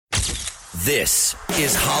This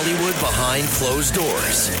is Hollywood Behind Closed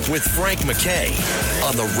Doors with Frank McKay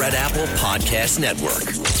on the Red Apple Podcast Network.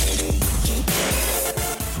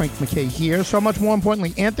 Frank McKay here. So much more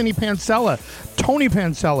importantly, Anthony Pancella, Tony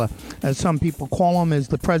Pancella, as some people call him, is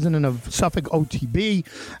the president of Suffolk OTB.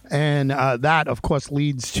 And that, of course,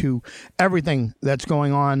 leads to everything that's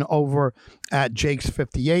going on over at Jake's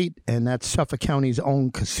 58. And that's Suffolk County's own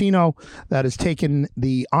casino that has taken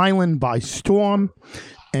the island by storm.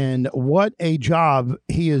 And what a job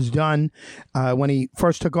he has done when he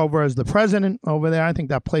first took over as the president over there. I think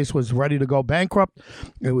that place was ready to go bankrupt.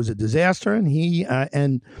 It was a disaster. And he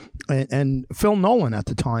and Phil Nolan at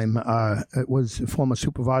the time was former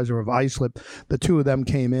supervisor of Islip. The two of them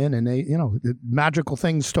came in, and they, magical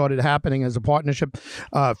things started happening as a partnership.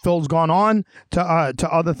 Phil's gone on to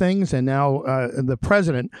other things, and now the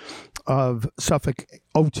president of Suffolk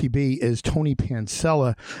OTB is Tony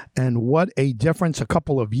Pancella, and what a difference a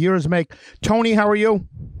couple of years make. Tony, how are you?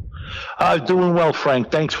 Doing well,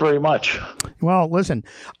 Frank. Thanks very much. Well, listen,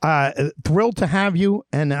 thrilled to have you,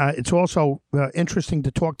 and it's also interesting to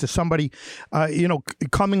talk to somebody,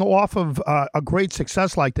 coming off of a great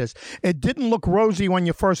success like this. It didn't look rosy when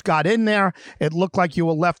you first got in there. It looked like you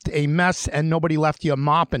were left a mess, and nobody left you a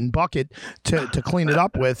mop and bucket to clean it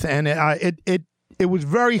up with, and it was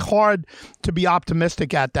very hard to be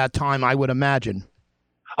optimistic at that time, I would imagine.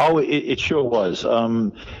 Oh, it sure was.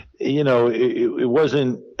 It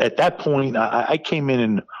wasn't at that point. I came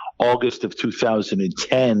in August of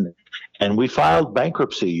 2010, and we filed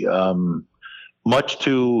bankruptcy, much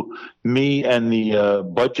to me and the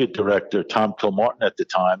budget director, Tom Kilmartin, at the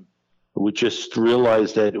time. We just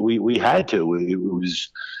realized that we had to.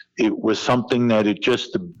 It was something that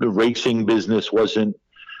the racing business wasn't.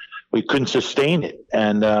 We couldn't sustain it,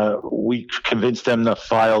 and we convinced them to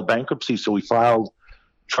file bankruptcy. So we filed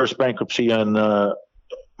first bankruptcy on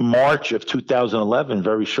March of 2011,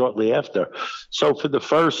 very shortly after. So for the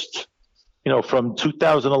first, from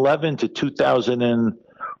 2011 to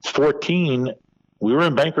 2014, we were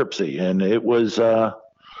in bankruptcy, and it was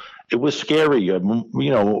scary.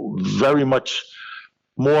 Very much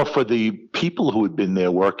more for the people who had been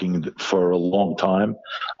there working for a long time.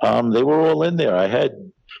 They were all in there. I had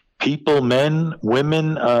people, men,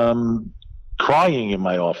 women, crying in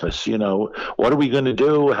my office. What are we going to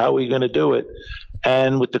do? How are we going to do it?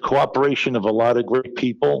 And with the cooperation of a lot of great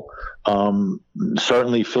people,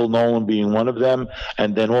 certainly Phil Nolan being one of them,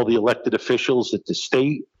 and then all the elected officials at the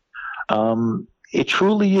state, it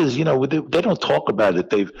truly is. They don't talk about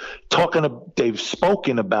it. They've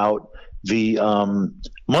spoken about the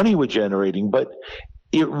money we're generating, but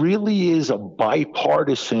it really is a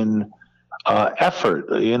bipartisan effort.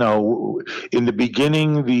 In the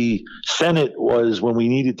beginning, the Senate was when we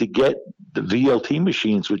needed to get the VLT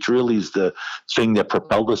machines, which really is the thing that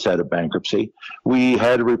propelled us out of bankruptcy. We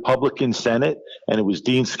had a Republican Senate, and it was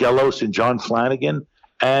Dean Skelos and John Flanagan.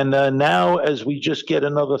 And now, as we just get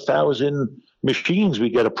another 1,000 machines, we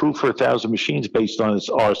get approved for 1,000 machines based on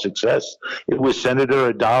our success. It was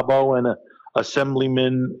Senator Adabo and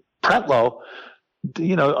Assemblyman Pretlow,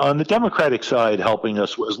 on the Democratic side, helping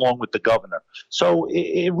us along with the governor. So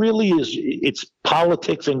it really is, it's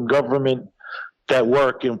politics and government that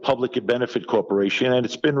work in public benefit corporation. And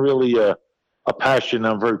it's been really a passion.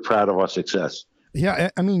 I'm very proud of our success.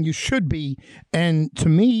 Yeah, I mean, you should be. And to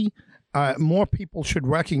me, more people should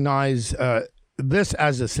recognize this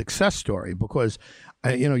as a success story, because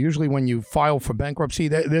usually when you file for bankruptcy,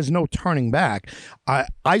 there's no turning back.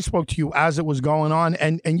 I spoke to you as it was going on,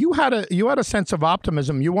 and you had a sense of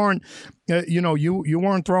optimism. You weren't, you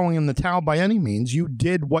weren't throwing in the towel by any means. You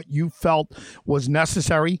did what you felt was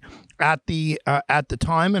necessary at the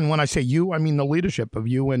time. And when I say you, I mean the leadership of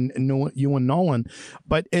you and Nolan.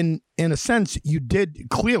 But in a sense, you did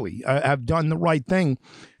clearly have done the right thing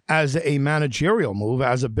as a managerial move,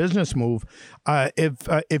 as a business move.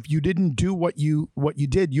 If you didn't do what you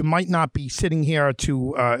did, you might not be sitting here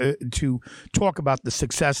to talk about the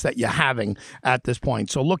success that you're having at this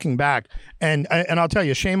point. So looking back, and I'll tell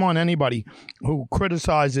you, shame on anybody who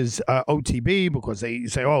criticizes OTB because they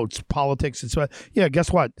say, oh, it's politics. It's yeah,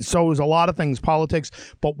 guess what? So is a lot of things politics.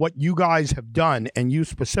 But what you guys have done, and you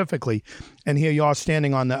specifically, and here you are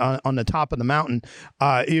standing on the top of the mountain,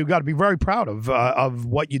 you've got to be very proud of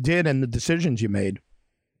what you did and the decisions you made.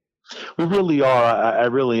 We really are. I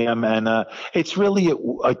really am. And it's really,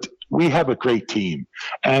 we have a great team.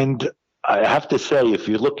 And I have to say, if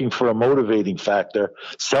you're looking for a motivating factor,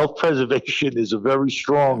 self-preservation is a very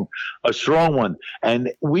strong one.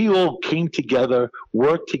 And we all came together,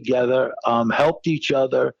 worked together, helped each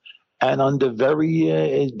other, and under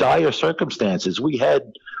very dire circumstances. We had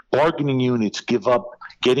bargaining units give up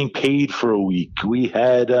getting paid for a week. We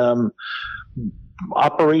had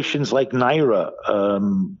operations like Naira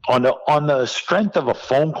on the strength of a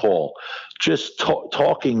phone call, just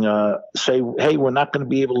talking, say, hey, we're not going to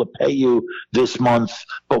be able to pay you this month,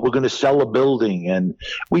 but we're going to sell a building. And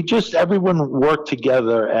everyone worked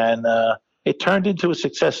together, and it turned into a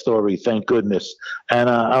success story, thank goodness. And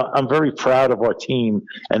I'm very proud of our team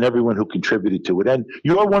and everyone who contributed to it. And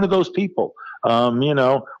you're one of those people.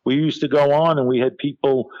 We used to go on and we had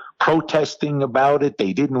people protesting about it.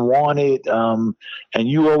 They didn't want it. And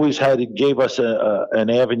you always gave us an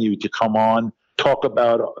avenue to come on, talk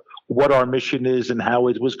about what our mission is and how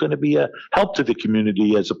it was going to be a help to the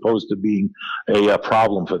community as opposed to being a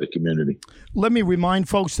problem for the community. Let me remind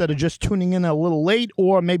folks that are just tuning in a little late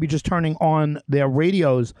or maybe just turning on their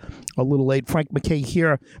radios a little late. Frank McKay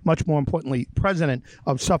here, much more importantly, president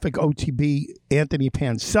of Suffolk OTB, Anthony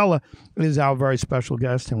Pancella, is our very special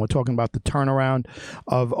guest, and we're talking about the turnaround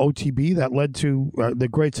of OTB that led to the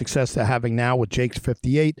great success they're having now with Jake's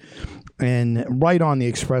 58. And right on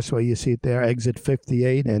the expressway, you see it there, exit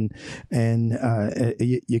 58, and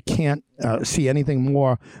you can't see anything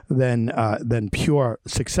more than pure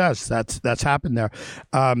success that's happened there.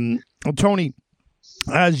 Tony,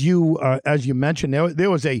 as you mentioned, there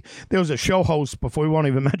was a show host before, we won't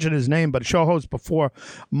even mention his name, but a show host before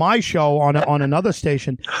my show on another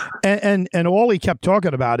station, and all he kept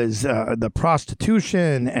talking about is the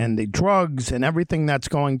prostitution and the drugs and everything that's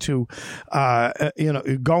going to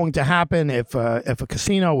happen if a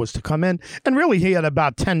casino was to come in. And really, he had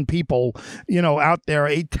about 10 people out there,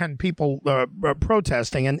 8-10 people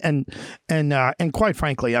protesting, and quite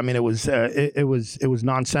frankly, I mean, it was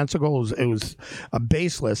nonsensical. It was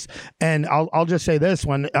baseless. And I'll just say this: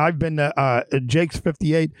 when I've been to Jake's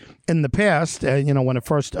 58 in the past, when it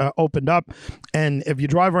first opened up, and if you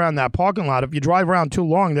drive around that parking lot, if you drive around too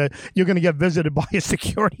long, you're going to get visited by a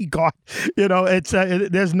security guard.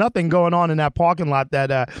 There's nothing going on in that parking lot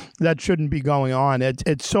that shouldn't be going on.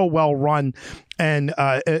 It's so well run, and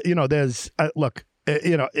there's look.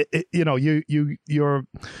 You're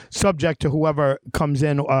subject to whoever comes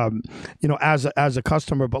in, as a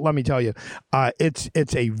customer. But let me tell you,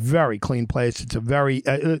 it's a very clean place. It's a very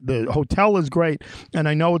the hotel is great, and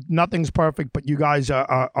I know nothing's perfect, but you guys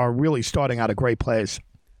are really starting out a great place.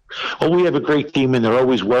 Well, we have a great team, and they're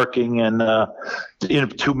always working. And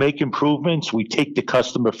to make improvements, we take the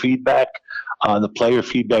customer feedback, the player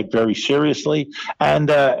feedback very seriously.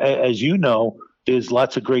 And as you know, there's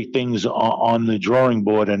lots of great things on the drawing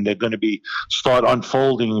board, and they're going to start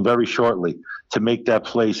unfolding very shortly to make that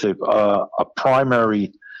place a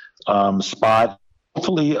primary spot.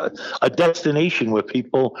 Hopefully a destination where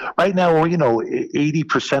people, right now,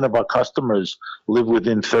 80% of our customers live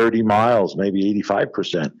within 30 miles, maybe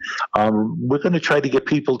 85%. We're going to try to get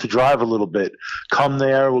people to drive a little bit. Come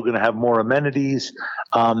there. We're going to have more amenities.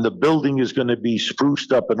 The building is going to be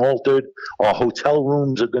spruced up and altered. Our hotel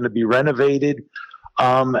rooms are going to be renovated.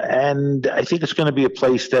 And I think it's going to be a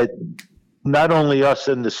place that not only us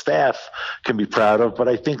and the staff can be proud of, but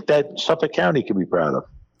I think that Suffolk County can be proud of.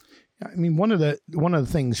 I mean, one of the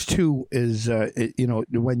things too is,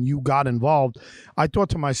 when you got involved, I thought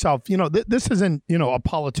to myself, this isn't, a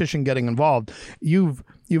politician getting involved. You've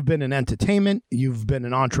been in entertainment, you've been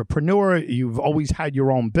an entrepreneur, you've always had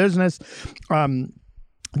your own business.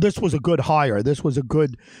 This was a good hire. This was a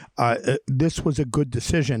good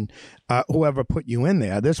decision. Whoever put you in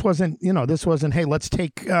there, this wasn't, hey, let's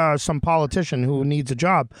take some politician who needs a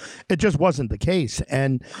job. It just wasn't the case.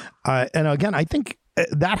 And again, I think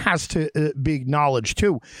that has to be acknowledged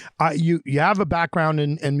too. You have a background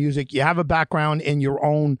in music. You have a background in your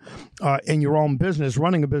own business,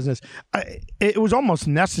 running a business. It was almost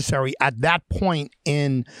necessary at that point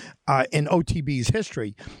in OTB's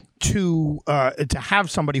history to have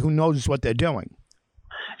somebody who knows what they're doing.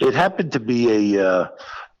 It happened to be a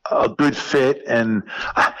good fit, and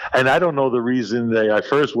I don't know the reason I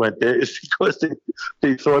first went there is because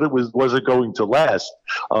they thought it wasn't going to last.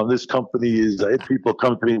 This company people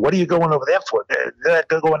come to me, what are you going over there for? They're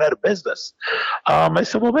going out of business. I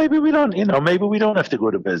said, well, maybe we don't have to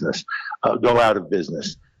go out of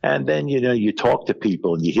business. And then, you talk to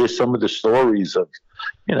people and you hear some of the stories of,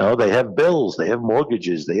 they have bills, they have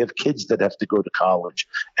mortgages, they have kids that have to go to college.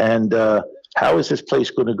 And how is this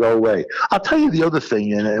place going to go away? I'll tell you the other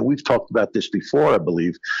thing, and we've talked about this before, I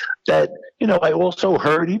believe, that, I also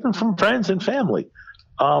heard even from friends and family,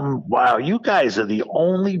 wow, you guys are the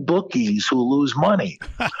only bookies who lose money.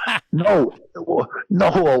 No,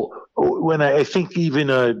 when I think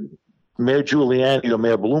even Mayor Giuliani or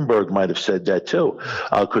Mayor Bloomberg might have said that too,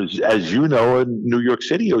 because as you know, in New York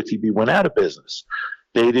City, OTB went out of business.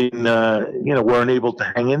 they didn't, weren't able to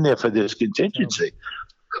hang in there for this contingency.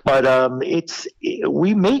 But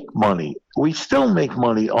we make money. We still make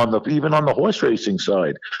money even on the horse racing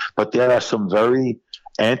side. But there are some very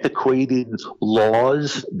antiquated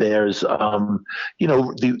laws. There's,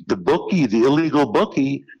 the bookie, the illegal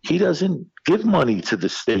bookie, he doesn't give money to the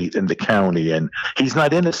state and the county, and he's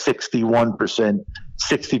not in a 61%,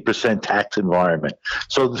 60% tax environment.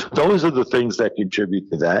 So those are the things that contribute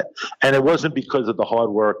to that. And it wasn't because of the hard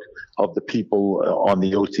work of the people on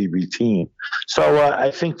the OTB team. So I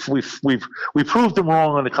think we've proved them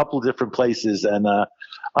wrong in a couple of different places, and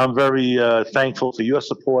I'm very thankful for your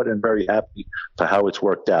support and very happy for how it's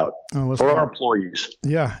worked out for our employees.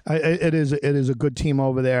 Yeah, it is a good team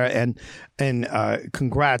over there, and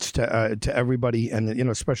congrats to everybody, and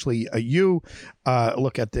especially you.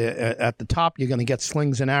 Look at the top, you're going to get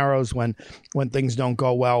slings and arrows when things don't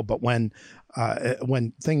go well, but when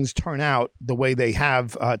things turn out the way they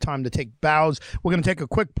have, time to take bows. We're going to take a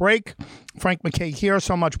quick break. Frank McKay here.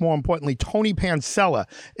 So much more importantly, Tony Pancella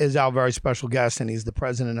is our very special guest, and he's the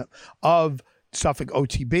president of Suffolk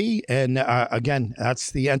OTB. And again,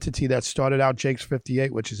 that's the entity that started out Jake's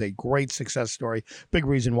 58, which is a great success story. Big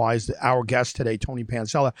reason why is our guest today, Tony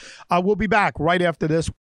Pancella. We'll be back right after this.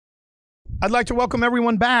 I'd like to welcome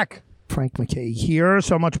everyone back. Frank McKay here.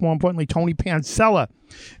 So much more importantly, Tony Pancella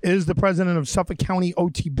is the president of Suffolk County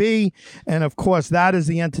OTB. And of course, that is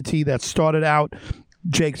the entity that started out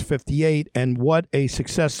Jake's 58, and what a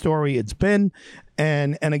success story it's been.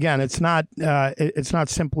 And again, it's not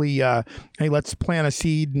simply hey, let's plant a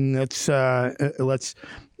seed and let's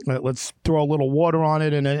throw a little water on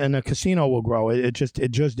it and a casino will grow. It just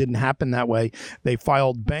didn't happen that way. They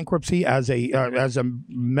filed bankruptcy as a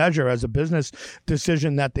measure, as a business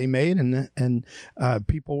decision that they made, and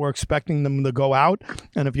people were expecting them to go out.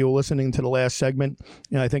 And if you were listening to the last segment,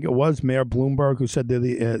 I think it was Mayor Bloomberg who said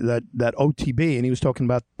that OTB, and he was talking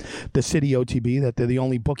about the city OTB, that they're the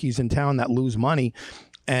only bookies in town that lose money.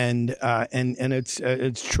 And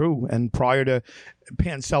it's true. And prior to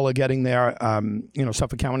Pancella getting there,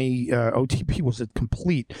 Suffolk County OTB was a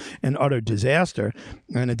complete and utter disaster,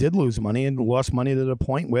 and it did lose money and lost money to the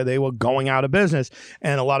point where they were going out of business.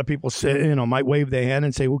 And a lot of people say, might wave their hand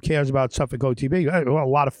and say, "Who cares about Suffolk OTB?" Well, a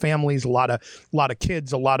lot of families, a lot of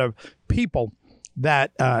kids, a lot of people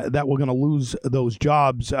that we're going to lose those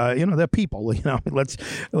jobs. They're people. Let's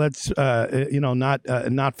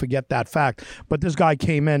not forget that fact. But this guy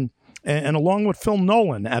came in, and along with Phil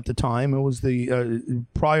Nolan at the time, it was the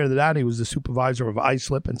prior to that he was the supervisor of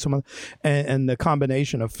iSlip and the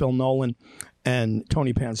combination of Phil Nolan and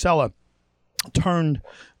Tony Pancella turned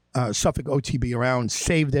Suffolk OTB around,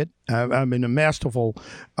 saved it. A masterful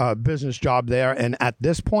business job there. And at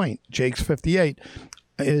this point, Jake's 58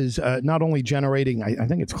 is not only generating, I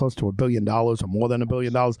think it's close to $1 billion or more than $1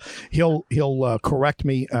 billion. He'll correct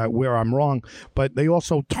me where I'm wrong, but they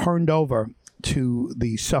also turned over to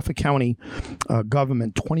the Suffolk County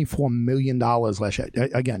government $24 million last year.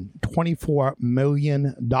 Again, $24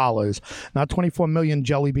 million, not 24 million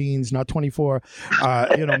jelly beans, not 24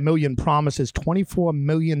 million promises, $24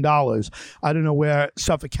 million. I don't know where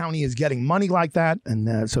Suffolk County is getting money like that,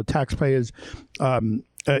 and so taxpayers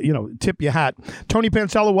tip your hat. Tony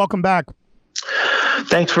Pancella, welcome back.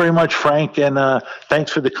 Thanks very much, Frank, and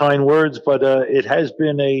thanks for the kind words. But it has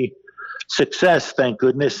been a success, thank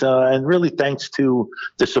goodness, and really thanks to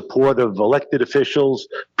the support of elected officials,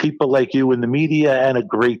 people like you in the media, and a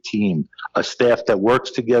great team, a staff that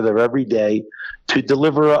works together every day to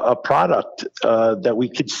deliver a product that we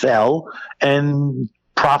could sell, and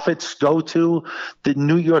profits go to the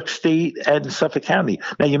New York State and Suffolk County.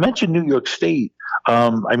 Now, you mentioned New York State.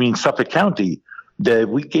 Suffolk County.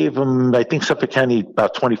 We gave them, I think, Suffolk County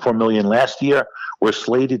about $24 million last year. We're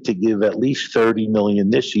slated to give at least $30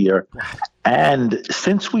 million this year. And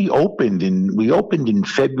since we opened in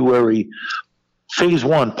February, phase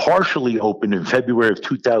one partially opened in February of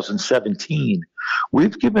 2017.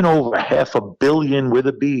 We've given over $500 million with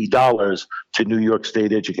a B dollars to New York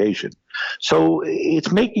State education. So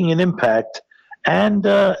it's making an impact. And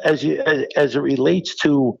as it relates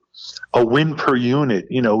to a win per unit,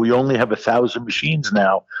 we only have 1,000 machines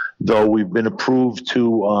now, though we've been approved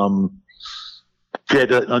to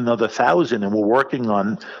get another 1,000, and we're working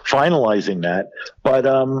on finalizing that. But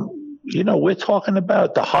we're talking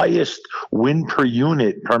about the highest win per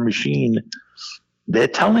unit per machine. They're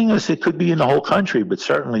telling us it could be in the whole country, but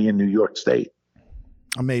certainly in New York State.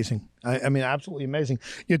 Amazing. I mean, absolutely amazing.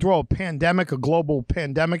 You throw a global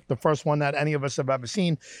pandemic, the first one that any of us have ever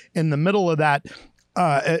seen, in the middle of that.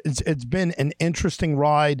 It's been an interesting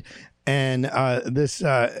ride, and this,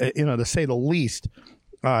 to say the least,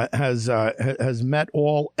 has met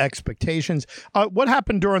all expectations. What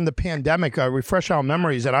happened during the pandemic? Refresh our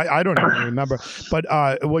memories, and I don't even remember. But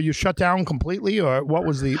were you shut down completely, or what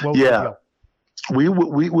was the the deal? We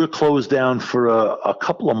were closed down for a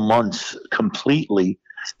couple of months completely.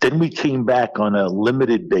 Then we came back on a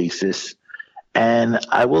limited basis. And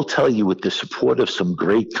I will tell you, with the support of some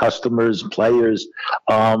great customers, players,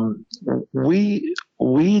 we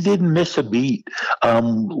didn't miss a beat.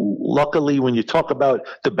 Luckily, when you talk about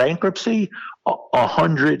the bankruptcy,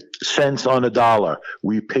 100 cents on a dollar.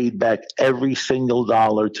 We paid back every single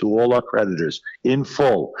dollar to all our creditors in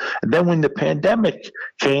full. And then when the pandemic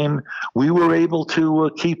came, we were able to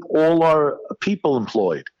keep all our people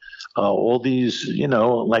employed. All these,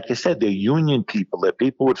 like I said, they're union people, they're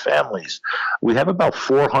people with families. We have about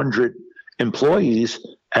 400 employees,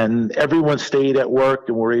 and everyone stayed at work,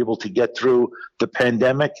 and we're able to get through the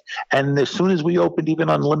pandemic. And as soon as we opened, even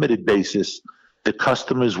on limited basis, the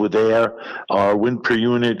customers were there. Our win per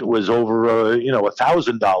unit was over,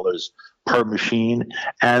 $1,000 per machine,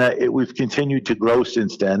 and we've continued to grow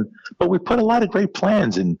since then. But we put a lot of great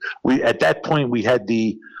plans, and at that point we had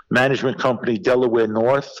the management company Delaware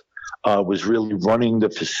North. Was really running the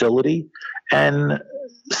facility. And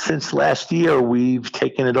since last year, we've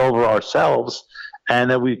taken it over ourselves,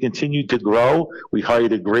 and we continued to grow. We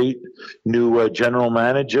hired a great new general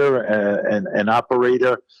manager and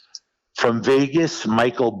operator from Vegas,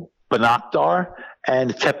 Michael Banakdar,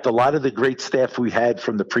 and kept a lot of the great staff we had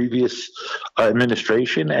from the previous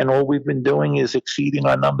administration. And all we've been doing is exceeding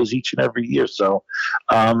our numbers each and every year. So,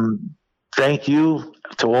 thank you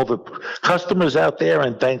to all the customers out there,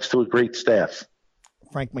 and thanks to a great staff.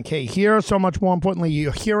 Frank McKay here. So much more importantly,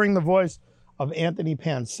 you're hearing the voice of Anthony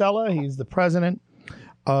Pancella. He's the president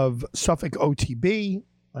of Suffolk OTB.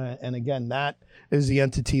 And again, that is the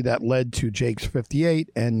entity that led to Jake's 58.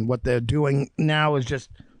 And what they're doing now is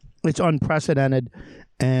it's unprecedented.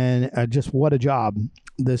 And just what a job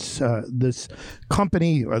this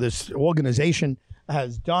company or this organization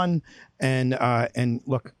has done. And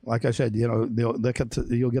look, like I said, you'll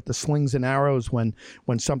get the slings and arrows when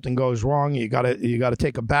something goes wrong. You gotta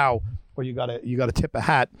take a bow, or you gotta tip a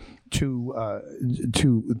hat to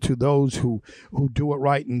those who do it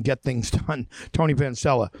right and get things done. Tony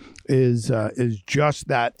Pancella is just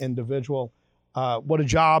that individual. What a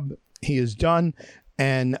job he has done.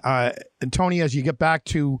 And Tony, as you get back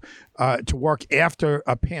to work after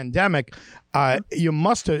a pandemic, you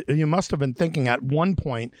must have been thinking at one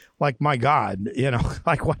point, like, my God,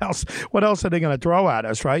 like what else are they going to throw at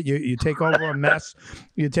us, right? You take over a mess.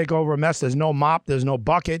 There's no mop. There's no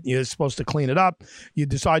bucket. You're supposed to clean it up. You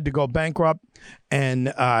decide to go bankrupt and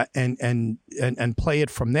play it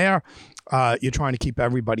from there. You're trying to keep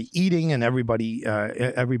everybody eating and everybody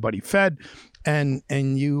fed. And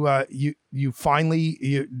you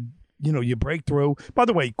finally you break through. By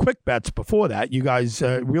the way, quick bets before that, you guys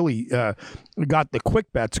really got the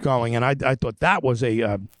quick bets going, and I thought that was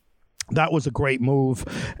a great move.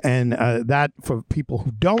 And that, for people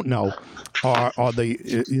who don't know, are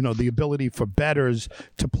the ability for bettors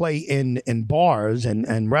to play in bars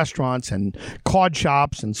and restaurants and card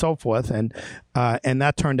shops and so forth. And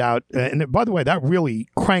that turned out. And by the way, that really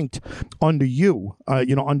cranked under you.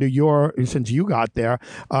 Since you got there.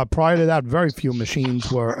 Prior to that, very few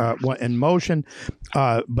machines were in motion.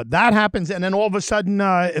 But that happens, and then all of a sudden,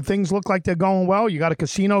 things look like they're going well. You got a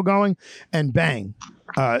casino going, and bang.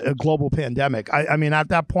 A global pandemic. I mean, at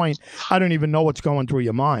that point, I don't even know what's going through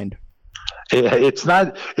your mind. It's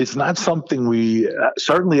not something we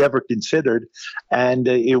certainly ever considered, and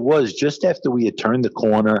it was just after we had turned the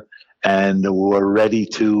corner and were ready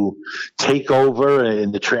to take over,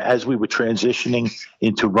 and as we were transitioning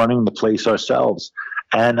into running the place ourselves.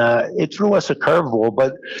 And it threw us a curveball,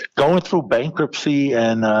 but going through bankruptcy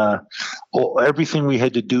and everything we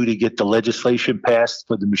had to do to get the legislation passed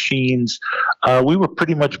for the machines, we were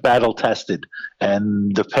pretty much battle tested.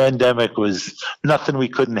 And the pandemic was nothing we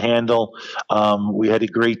couldn't handle. We had a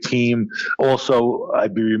great team. Also,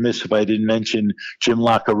 I'd be remiss if I didn't mention Jim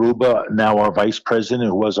Lockaruba, now our vice president,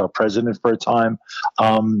 who was our president for a time,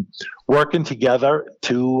 working together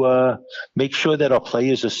to make sure that our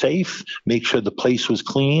players are safe, make sure the place was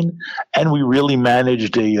clean, and we really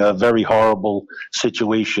managed a very horrible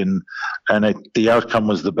situation, and the outcome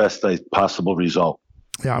was the best possible result.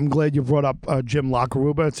 Yeah, I'm glad you brought up Jim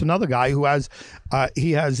Lockaruba. It's another guy who has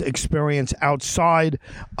experience outside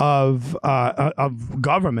of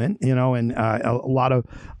government, and a lot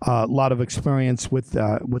of experience with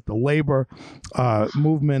the labor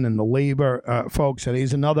movement and the labor folks. And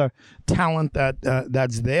he's another talent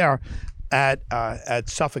that's there. at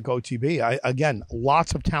Suffolk OTB. Again,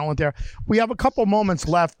 lots of talent there. We have a couple moments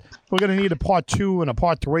left. We're going to need a part 2 and a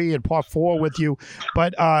part 3 and part 4 with you.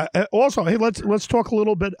 But also, hey, let's talk a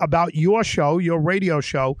little bit about your show, your radio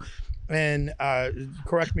show. And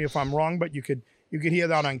correct me if I'm wrong, but you could hear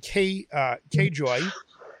that on KJoy,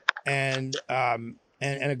 and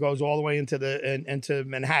it goes all the way into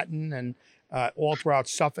Manhattan and all throughout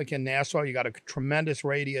Suffolk and Nassau. You got a tremendous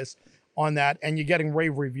radius on that, and you're getting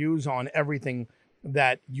rave reviews on everything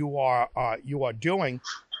that you are doing,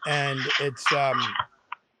 and it's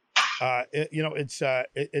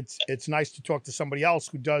nice to talk to somebody else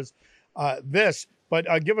who does this. But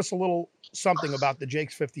give us a little something about the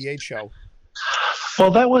Jake's 58 show.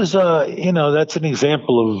 Well, that was, that's an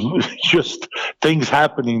example of just things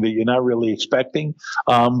happening that you're not really expecting.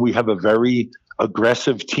 We have a very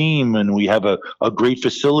aggressive team, and we have a great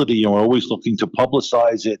facility, and we're always looking to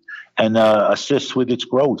publicize it and assist with its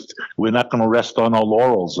growth. We're not going to rest on our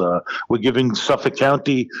laurels. We're giving Suffolk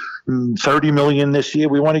County $30 million this year.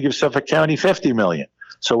 We want to give Suffolk County $50 million.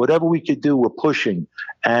 So whatever we could do, we're pushing.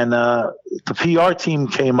 And the PR team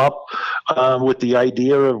came up with the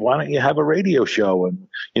idea of, why don't you have a radio show? And,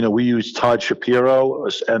 we used Todd Shapiro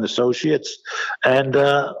and Associates. And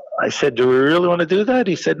I said, do we really want to do that?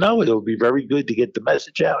 He said, no, it'll be very good to get the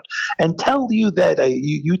message out. And tell you that,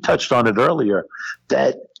 you touched on it earlier,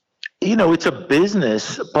 that it's a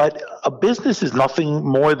business, but a business is nothing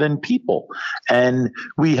more than people. And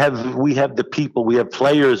we have the people. We have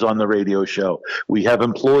players on the radio show. We have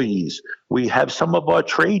employees. We have some of our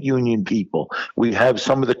trade union people. We have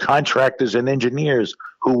some of the contractors and engineers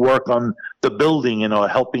who work on the building and are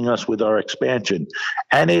helping us with our expansion.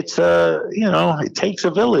 And it's, it takes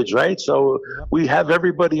a village, right? So we have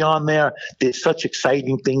everybody on there. There's such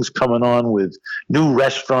exciting things coming on with new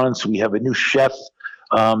restaurants. We have a new chef,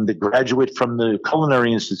 the graduate from the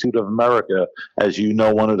Culinary Institute of America, as you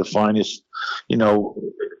know, one of the finest,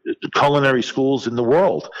 culinary schools in the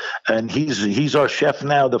world. And he's our chef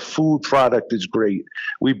now. The food product is great.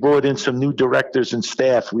 We brought in some new directors and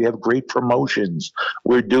staff. We have great promotions.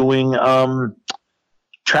 We're doing a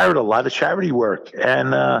lot of charity work.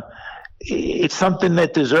 And it's something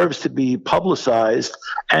that deserves to be publicized.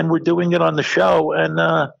 And we're doing it on the show. And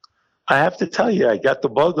I have to tell you, I got the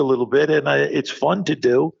bug a little bit, and it's fun to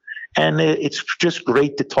do, and it's just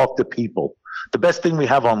great to talk to people. The best thing we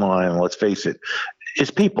have online, let's face it,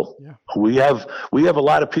 is people. Yeah. We have a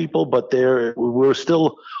lot of people, but we're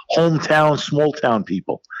still hometown, small town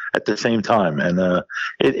people at the same time, and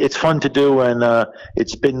it's fun to do, and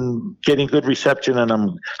it's been getting good reception, and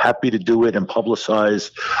I'm happy to do it and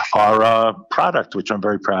publicize our product, which I'm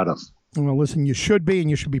very proud of. Well, listen, you should be, and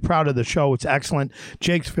you should be proud of the show. It's excellent.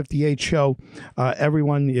 Jake's 58 show.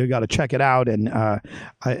 Everyone, you got to check it out. And I'm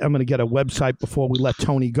going to get a website before we let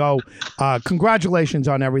Tony go. Congratulations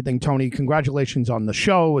on everything, Tony. Congratulations on the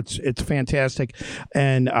show. It's fantastic.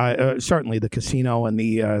 And certainly the casino and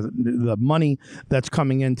the money that's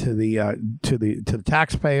coming into the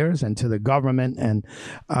taxpayers and to the government. And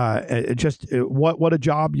what a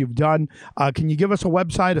job you've done. Can you give us a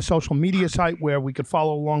website, a social media site where we could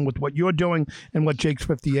follow along with what you're doing and what Jake's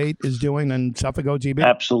 58 is doing in Suffolk OTB?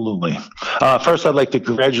 Absolutely. First, I'd like to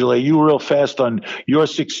congratulate you real fast on your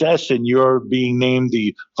success and your being named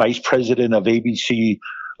the Vice President of ABC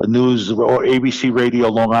News or ABC Radio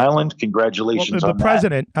Long Island. Congratulations on the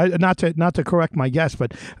president, not to correct my guess,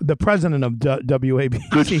 but the president of WABC.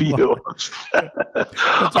 Good for you.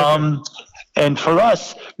 Okay. And for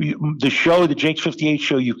us, the show, the Jake's 58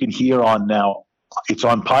 show, you can hear on now. It's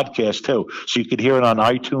on podcast too, so you could hear it on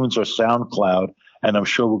iTunes or SoundCloud, and I'm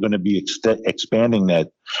sure we're going to be expanding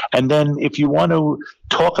that. And then if you want to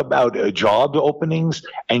talk about job openings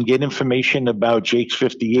and get information about Jake's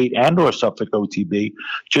 58 and or Suffolk OTB,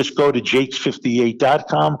 just go to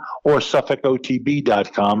jakes58.com or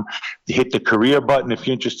suffolkotb.com. Hit the career button if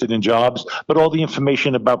you're interested in jobs, but all the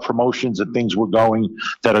information about promotions and things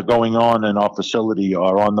that are going on in our facility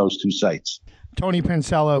are on those two sites. Tony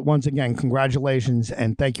Pancella, once again, congratulations,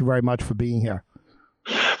 and thank you very much for being here.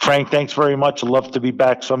 Frank, thanks very much. I'd love to be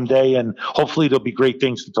back someday, and hopefully there'll be great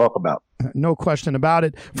things to talk about. No question about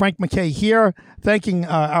it. Frank McKay here, thanking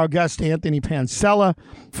our guest, Anthony Pancella,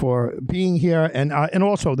 for being here. And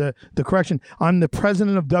also the correction, I'm the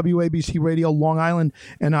president of WABC Radio Long Island,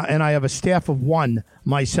 and I have a staff of one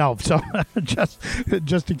myself. So just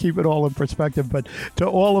to keep it all in perspective. But to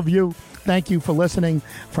all of you, thank you for listening.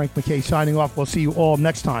 Frank McKay signing off. We'll see you all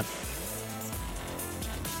next time.